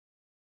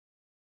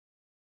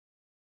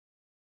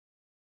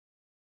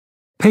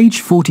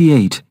Page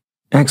 48,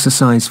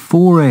 Exercise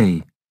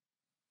 4A.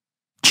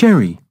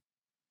 Cherry.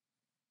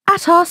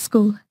 At our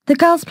school, the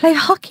girls play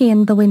hockey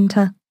in the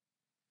winter.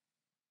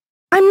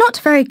 I'm not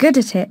very good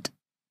at it,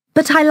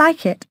 but I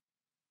like it.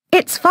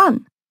 It's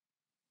fun.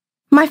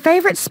 My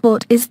favourite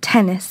sport is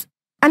tennis,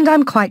 and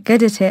I'm quite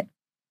good at it.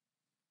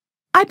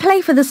 I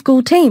play for the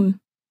school team.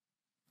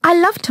 I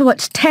love to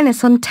watch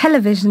tennis on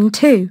television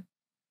too.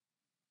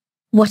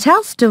 What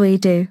else do we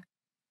do?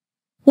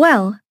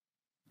 Well,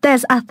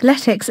 there's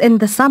athletics in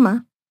the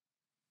summer.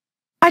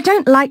 I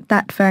don't like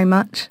that very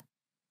much.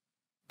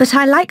 But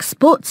I like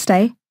sports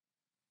day,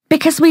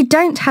 because we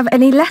don't have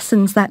any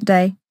lessons that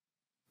day.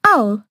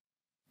 Oh,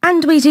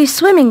 and we do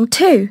swimming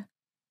too.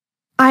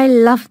 I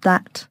love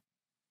that.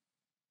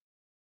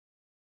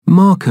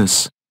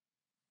 Marcus.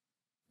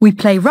 We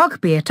play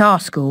rugby at our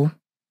school.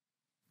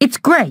 It's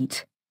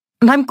great,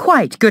 and I'm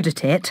quite good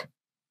at it.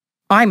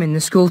 I'm in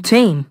the school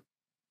team.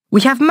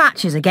 We have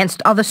matches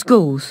against other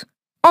schools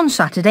on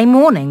Saturday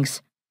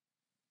mornings.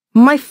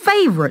 My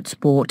favourite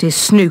sport is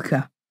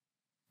snooker.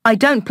 I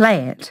don't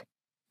play it,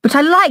 but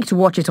I like to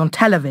watch it on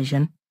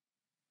television.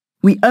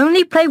 We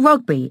only play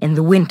rugby in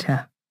the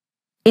winter.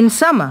 In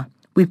summer,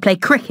 we play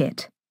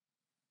cricket.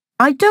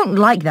 I don't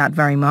like that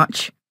very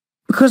much,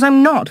 because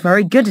I'm not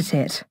very good at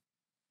it.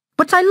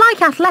 But I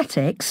like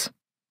athletics.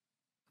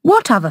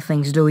 What other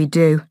things do we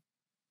do?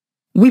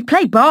 We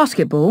play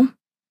basketball.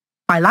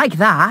 I like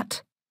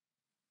that.